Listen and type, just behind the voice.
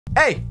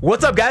Hey,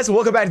 what's up guys?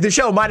 Welcome back to the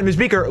show. My name is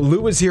Beaker.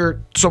 Lou is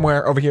here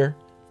somewhere over here.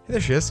 Hey, there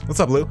she is.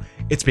 What's up, Lou?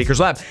 It's Beaker's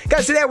Lab.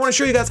 Guys, today I want to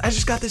show you guys, I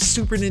just got this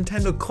Super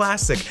Nintendo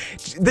Classic.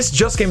 This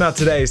just came out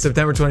today,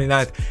 September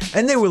 29th,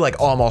 and they were like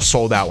almost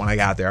sold out when I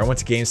got there. I went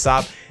to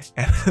GameStop,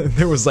 and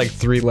there was like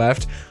 3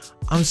 left.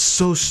 I'm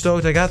so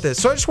stoked I got this.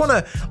 So I just want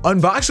to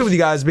unbox it with you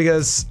guys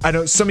because I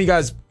know some of you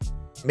guys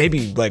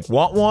maybe like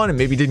want one and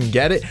maybe didn't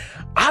get it.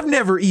 I've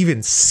never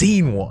even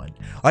seen one.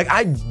 Like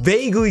I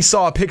vaguely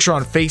saw a picture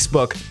on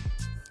Facebook,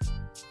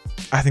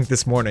 I think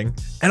this morning,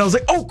 and I was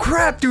like, oh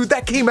crap, dude,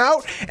 that came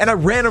out, and I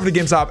ran over to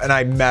GameStop and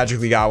I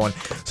magically got one.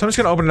 So I'm just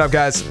gonna open it up,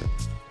 guys. I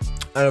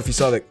don't know if you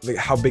saw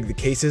how big the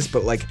case is,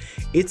 but like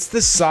it's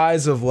the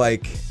size of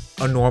like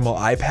a normal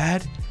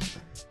iPad.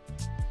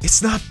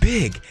 It's not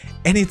big,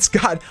 and it's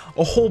got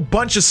a whole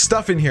bunch of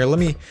stuff in here. Let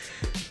me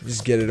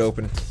just get it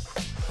open.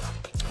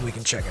 We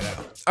can check it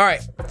out. All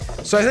right,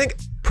 so I think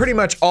pretty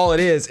much all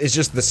it is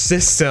just the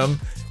system.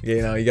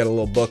 You know, you got a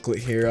little booklet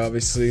here,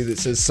 obviously, that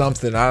says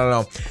something. I don't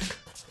know.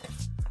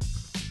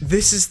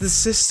 This is the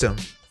system.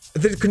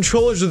 The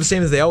controllers are the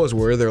same as they always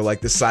were. They're like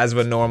the size of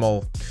a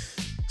normal,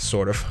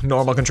 sort of,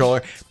 normal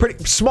controller.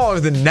 Pretty smaller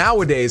than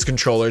nowadays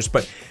controllers,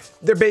 but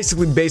they're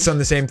basically based on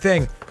the same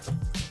thing.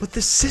 But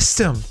the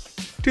system,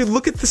 dude,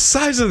 look at the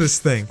size of this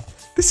thing.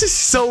 This is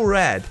so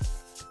rad.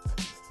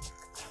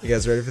 You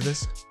guys ready for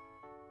this?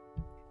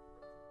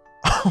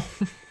 Oh,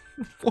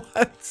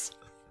 what?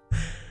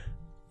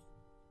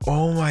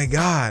 Oh my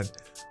God.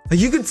 Like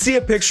you could see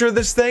a picture of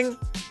this thing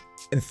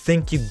and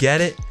think you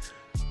get it.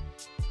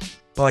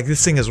 But like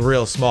this thing is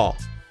real small.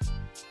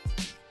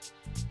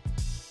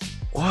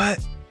 What?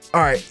 All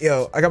right,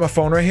 yo, I got my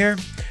phone right here.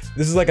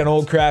 This is like an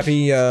old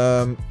crappy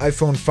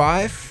iPhone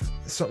 5,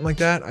 something like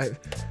that.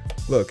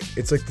 Look,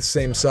 it's like the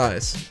same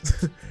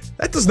size.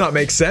 That does not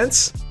make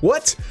sense.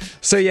 What?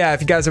 So yeah,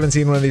 if you guys haven't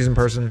seen one of these in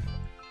person,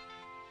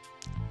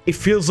 it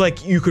feels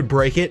like you could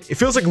break it. It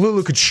feels like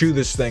Lulu could chew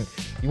this thing.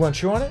 You want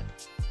to chew on it?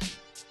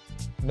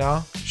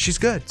 No, she's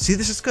good. See,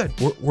 this is good.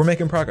 We're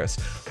making progress.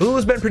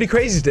 Lulu's been pretty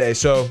crazy today,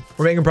 so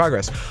we're making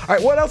progress. All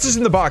right, what else is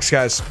in the box,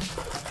 guys?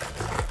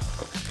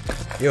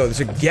 Yo, there's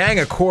a gang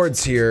of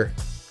cords here.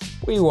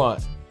 What do you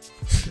want?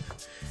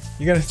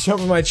 You gonna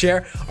jump in my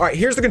chair? All right,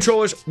 here's the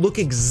controllers. Look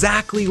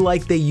exactly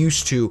like they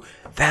used to.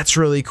 That's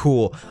really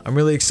cool. I'm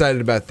really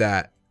excited about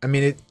that. I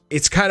mean,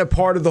 it's kind of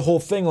part of the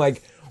whole thing.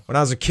 Like, when I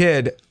was a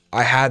kid,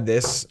 I had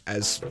this,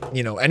 as,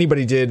 you know,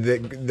 anybody did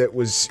that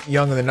was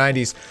young in the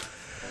 90s.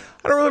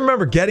 I don't really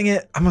remember getting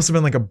it. I must have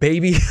been like a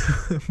baby,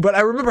 but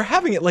I remember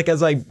having it like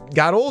as I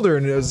got older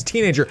and as a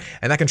teenager,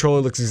 and that controller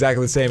looks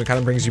exactly the same. It kind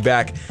of brings you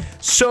back.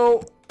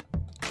 So,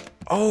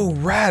 oh,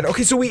 rad.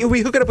 Okay, so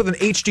we hook it up with an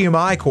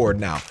HDMI cord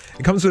now.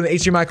 It comes with an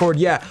HDMI cord.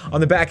 Yeah,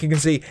 on the back you can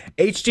see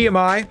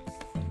HDMI,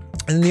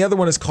 and then the other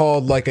one is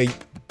called like a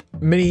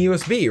mini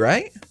USB,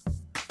 right?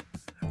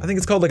 I think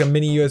it's called like a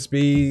mini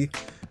USB.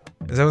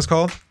 Is that what it's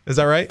called? Is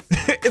that right?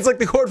 It's like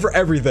the cord for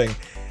everything.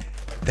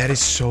 That is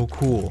so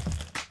cool.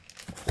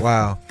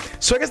 Wow.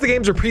 So I guess the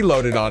games are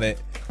preloaded on it,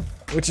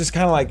 which is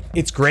kind of like,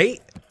 it's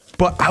great,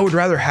 but I would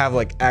rather have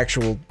like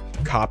actual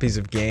copies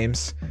of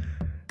games.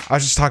 I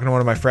was just talking to one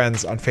of my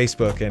friends on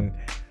Facebook, and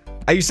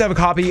I used to have a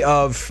copy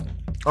of,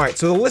 all right,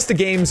 so the list of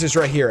games is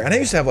right here, and I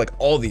used to have like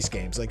all these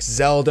games, like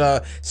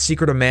Zelda,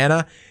 Secret of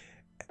Mana,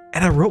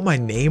 and I wrote my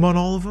name on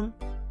all of them.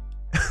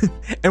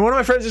 And one of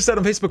my friends just said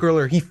on Facebook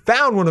earlier, he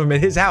found one of them at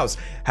his house,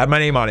 had my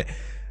name on it.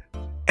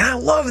 And I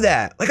love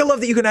that. Like, I love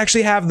that you can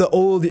actually have the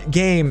old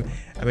game.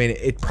 I mean,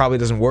 it probably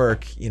doesn't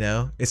work, you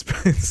know?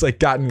 It's like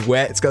gotten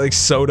wet. It's got like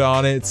soda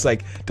on it. It's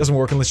like, doesn't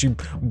work unless you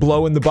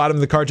blow in the bottom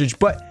of the cartridge,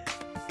 but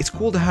it's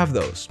cool to have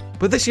those.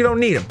 But this, you don't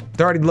need them.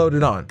 They're already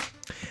loaded on.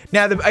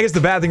 Now, I guess the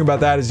bad thing about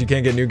that is you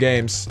can't get new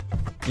games.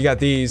 You got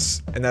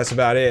these, and that's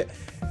about it.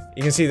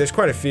 You can see there's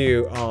quite a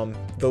few.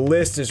 The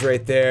list is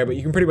right there, but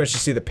you can pretty much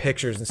just see the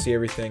pictures and see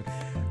everything.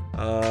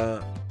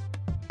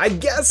 I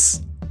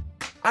guess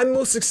I'm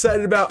most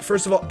excited about,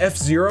 first of all,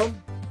 F-Zero.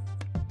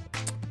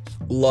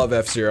 Love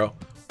F-Zero.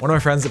 One of my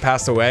friends that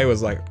passed away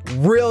was like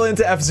real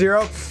into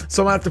F-Zero,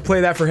 so I'm gonna have to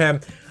play that for him.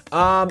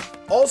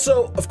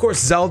 Also, of course,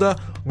 Zelda.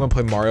 I'm gonna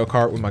play Mario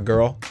Kart with my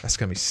girl. That's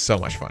gonna be so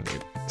much fun,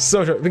 dude.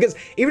 So sure, because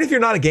even if you're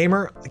not a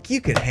gamer, like you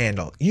can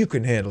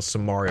handle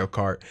some Mario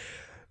Kart.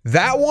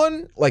 That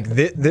one, like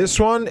this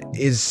one,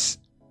 is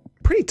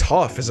pretty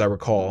tough, as I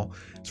recall.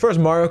 As far as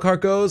Mario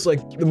Kart goes, like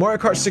the Mario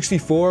Kart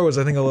 64 was,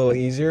 I think, a little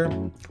easier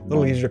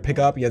to pick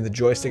up. You had the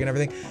joystick and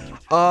everything.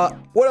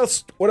 What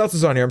else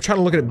is on here? I'm trying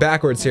to look at it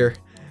backwards here.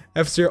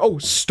 F-Zero. Oh,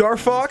 Star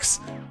Fox.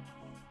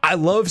 I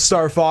love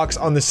Star Fox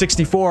on the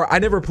 64. I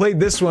never played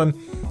this one,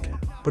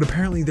 but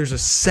apparently there's a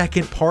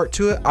second part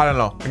to it. I don't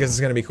know. I guess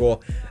it's gonna be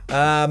cool.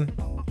 And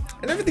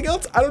everything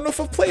else, I don't know if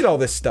I've played all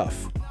this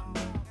stuff,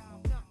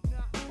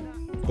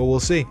 but we'll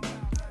see.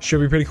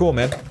 Should be pretty cool,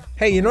 man.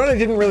 Hey, you know what I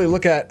didn't really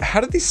look at?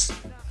 How did these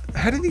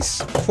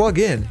plug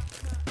in?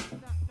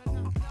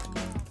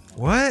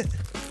 What?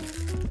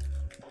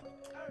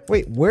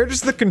 Wait, where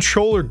does the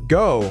controller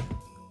go?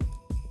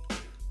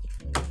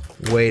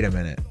 Wait a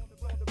minute.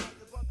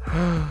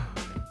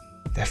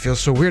 That feels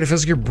so weird. It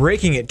feels like you're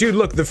breaking it. Dude,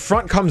 look, the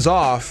front comes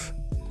off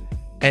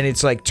and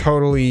it's like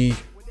totally,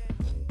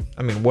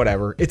 I mean,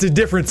 whatever. It's a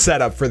different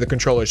setup for the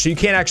controllers. So you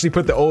can't actually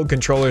put the old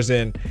controllers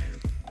in.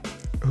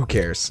 Who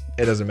cares?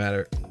 It doesn't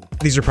matter.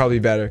 These are probably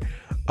better.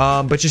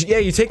 But just, yeah,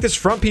 you take this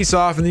front piece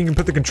off and then you can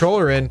put the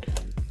controller in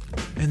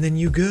and then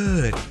you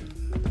good.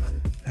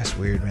 That's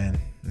weird, man.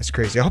 That's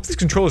crazy. I hope this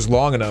controller's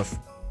long enough.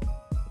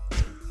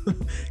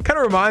 Kind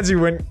of reminds you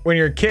when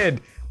you're a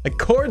kid, like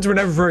cords were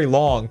never very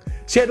long.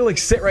 So you had to like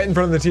sit right in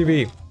front of the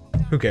TV.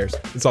 Who cares?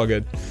 It's all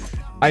good.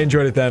 I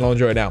enjoyed it then, I'll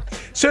enjoy it now.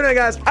 So anyway,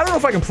 guys, I don't know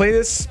if I can play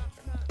this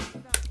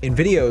in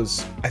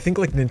videos. I think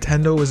like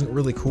Nintendo isn't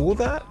really cool with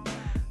that.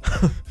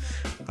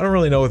 I don't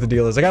really know what the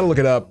deal is. I gotta look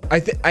it up.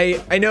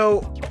 I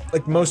know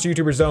like most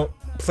YouTubers don't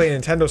play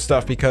Nintendo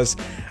stuff because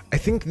I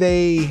think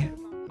they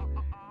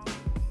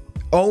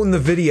own the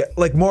video,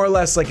 like more or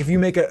less. Like if you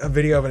make a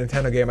video of a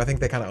Nintendo game, I think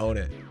they kind of own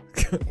it,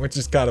 which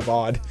is kind of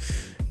odd.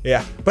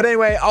 Yeah, but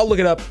anyway, I'll look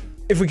it up.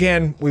 If we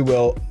can, we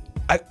will.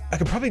 I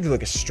could probably do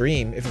like a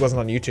stream if it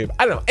wasn't on YouTube.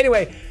 I don't know.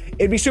 Anyway,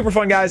 it'd be super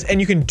fun, guys.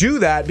 And you can do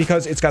that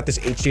because it's got this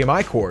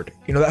HDMI cord.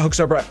 You know, that hooks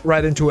up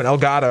right into an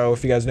Elgato,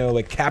 if you guys know,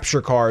 like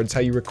capture cards, how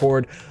you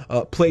record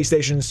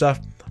PlayStation and stuff.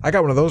 I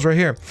got one of those right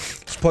here.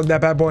 Just plug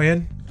that bad boy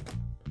in.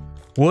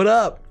 What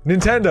up,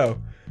 Nintendo?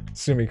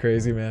 It's gonna be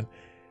crazy, man.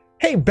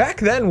 Hey,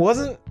 back then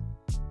wasn't...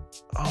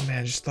 Oh man,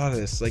 I just thought of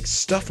this. Like,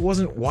 stuff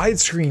wasn't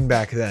widescreen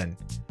back then.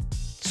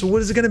 So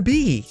what is it gonna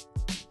be?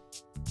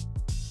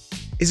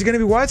 Is it gonna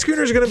be widescreen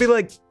or is it gonna be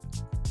like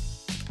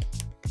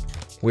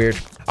weird?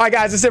 All right,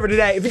 guys, that's it for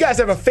today. If you guys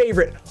have a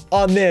favorite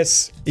on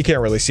this, you can't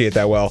really see it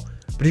that well,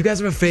 but if you guys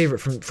have a favorite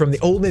from the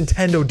old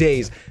Nintendo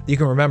days that you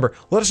can remember,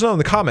 let us know in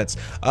the comments.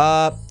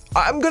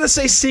 I'm gonna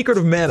say Secret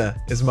of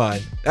Mana is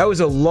mine. That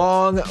was a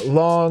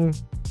long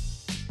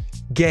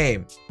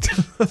game.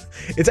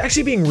 It's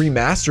actually being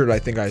remastered, I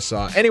think I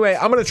saw. Anyway,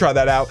 I'm gonna try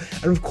that out.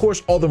 And of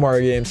course, all the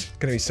Mario games,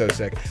 gonna be so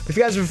sick. But if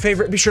you guys have a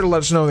favorite, be sure to let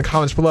us know in the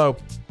comments below.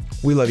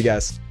 We love you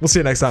guys. We'll see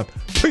you next time.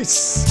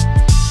 Peace.